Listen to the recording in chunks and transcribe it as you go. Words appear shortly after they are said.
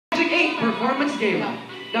performance gala.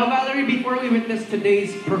 Now, Valerie, before we witness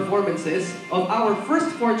today's performances of our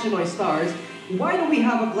first four Chinoy stars, why don't we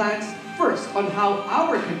have a glance first on how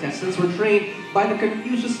our contestants were trained by the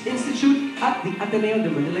Confucius Institute at the Ateneo de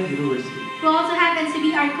Manila University. Who also happens to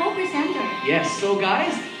be our co-presenter. Yes, so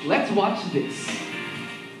guys, let's watch this.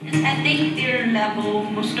 I think their level,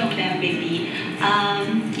 most of them maybe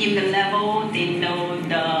in the level they know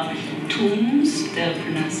the tones, the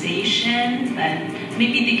pronunciation, but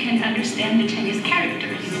maybe they can understand the Chinese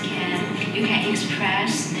characters. You can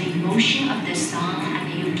express the emotion of the song and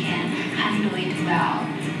you can handle it well.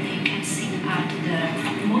 You can sing out the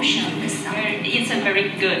emotion of the song. It's a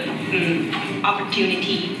very good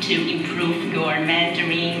opportunity to improve your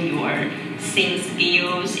Mandarin, your sing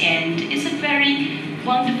skills, and it's a very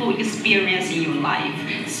wonderful experience in your life.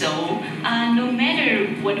 So no matter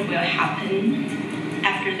what will happen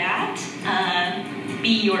after that, be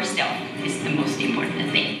yourself is the most important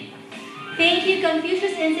thing. Thank you,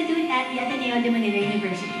 Confucius Institute at the Ateneo de Manila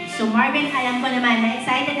University. So Marvin, alam ko naman na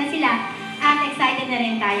excited na sila at excited na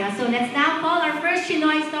rin tayo. So let's now call our first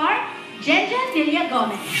Chinoy star, Jenjen Villa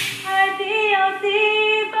Gomez.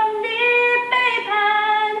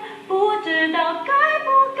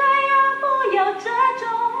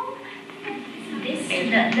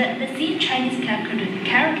 The same Chinese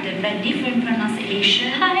character but different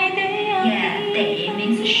pronunciation. Yeah, they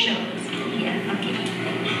means shows. Yeah, okay.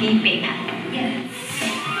 Yeah.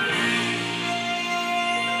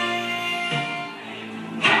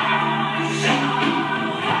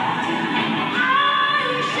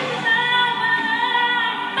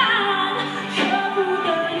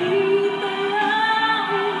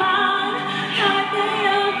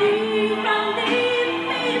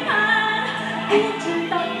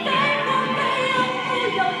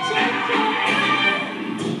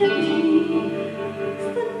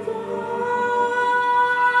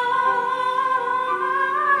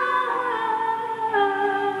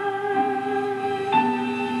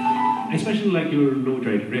 I especially like your low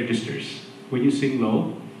registers. When you sing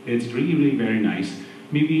low, it's really very nice.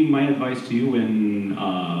 Maybe my advice to you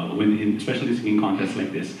especially singing contests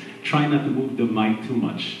like this, try not to move the mic too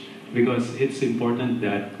much because it's important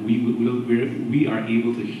that we are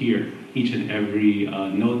able to hear each and every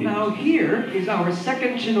note. Now here is our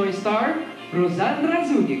second Chinoy star, Rosandra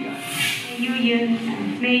Zuniga.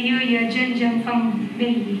 没有也真正防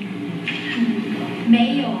备，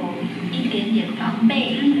没有一点点防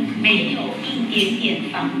备，没有一点点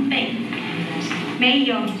防备，没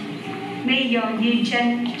有也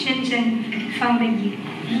真正防备。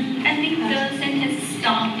I think the sentence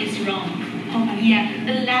stop is wrong. Yeah,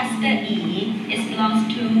 the last e is belongs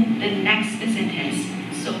to the next sentence.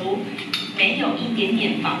 So 没有一点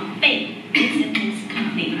点防备 this sentence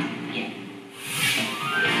complete. Yeah.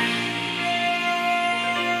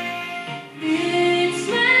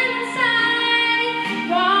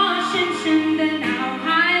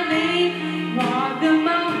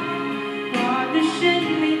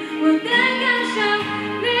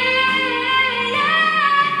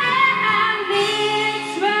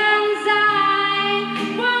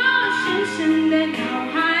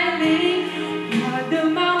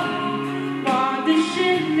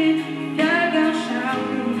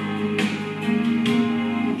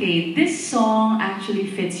 Okay, this song actually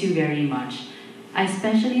fits you very much. I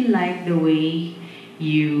especially like the way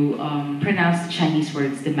you pronounce the Chinese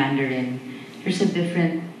words, the Mandarin. There's a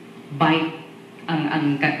different bite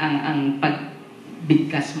ang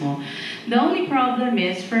pagbigkas mo. The only problem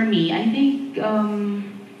is, for me, I think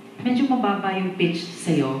medyo mababa yung pitch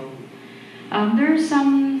sa'yo. There are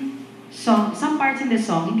some parts in the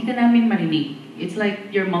song, hindi ka namin marinig. It's like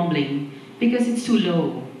you're mumbling because it's too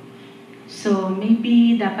low. So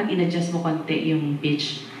maybe dapat in-adjust mo konti yung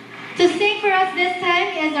pitch. To sing for us this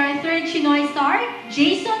time is our third Chinoy star,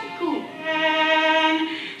 Jason Koo.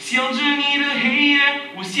 想着你的黑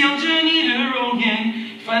夜，我想着你的容颜，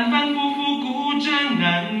反反复复孤枕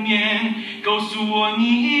难眠。告诉我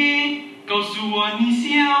你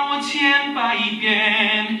想我千百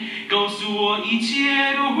遍，告诉我一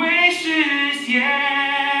切都会实现。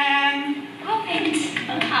Perfect.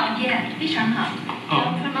 很好 ，Yeah， 非常好。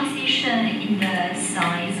Your pronunciation in the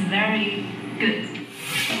song is very good.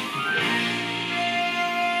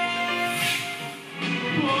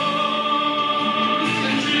 我想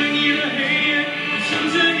着你的黑夜，想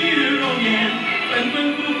着你的容颜，反反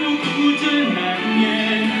复复孤枕难眠。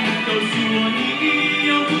告诉我你要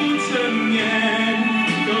不成眠，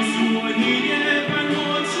告诉我你也伴我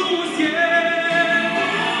出现。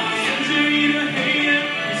想着你的黑夜，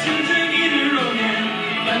想着你的容颜，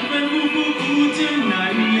反反复复孤枕难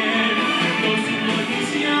眠。告诉我你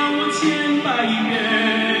想我千百遍。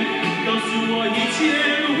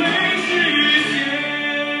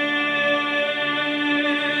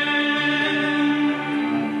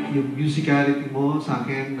musicality mo sa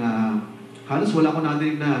akin na halos wala ko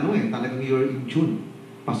nadinig na talagang you're in tune.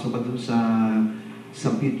 Pasok ka dun sa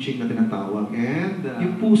pitching na tinatawag. And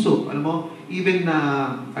yung puso, alam mo, even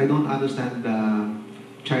na I don't understand the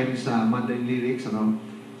Chinese Mandarin lyrics,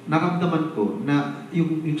 naramdaman ko na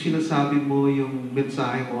yung sinasabi mo, yung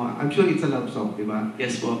mensahe mo, I'm sure it's a love song, di ba?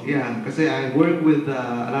 Yes po. Yeah, kasi I work with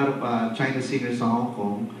a lot of Chinese singers sa Hong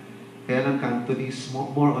Kong. Kaya lang Cantonese,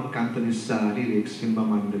 more on Cantonese lyrics, yung mga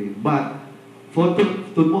Mandarin. But, for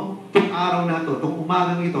itong araw na to, itong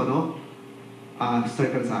umagang ito, start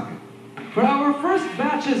ka sa akin. For our first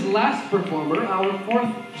batch's last performer, our fourth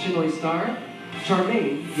Chinoy Star,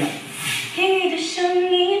 Charmaine. Yeah. 听你的声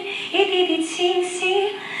音一滴滴清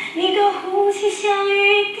晰，你的呼吸像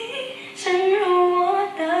雨滴沉入我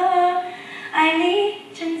的爱里，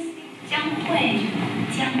珍惜将会。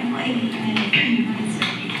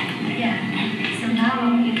Yeah. So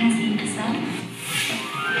now you can sing the song.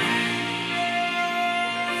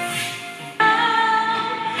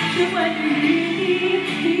 千万个雨滴，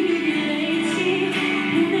滴滴滴累积，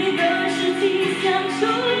你的世界像出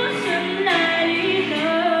生来的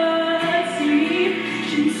记忆，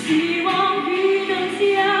只希望雨能下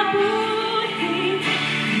不停，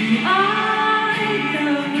你爱的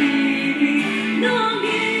秘密能一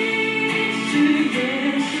直延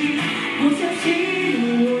续，我相信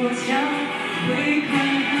我将会看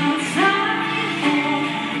到彩虹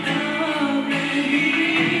的美丽。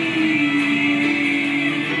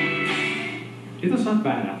It was not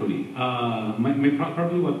bad actually.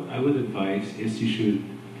 Probably what I would advise is you should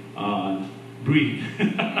breathe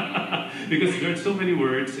because there are so many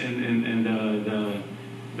words and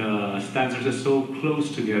the stanzas are so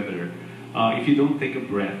close together. If you don't take a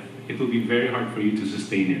breath, it will be very hard for you to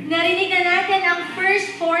sustain it. Narinig na natin ang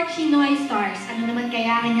first 4 Chinoy Stars. Ano naman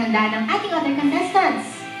kaya ang handa ng ating other contestants?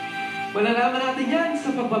 Malalaman natin yan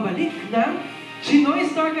sa pagbabalik ng Chinoy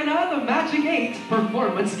Star Ka Na, the Magic 8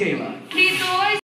 Performance Gala. Dito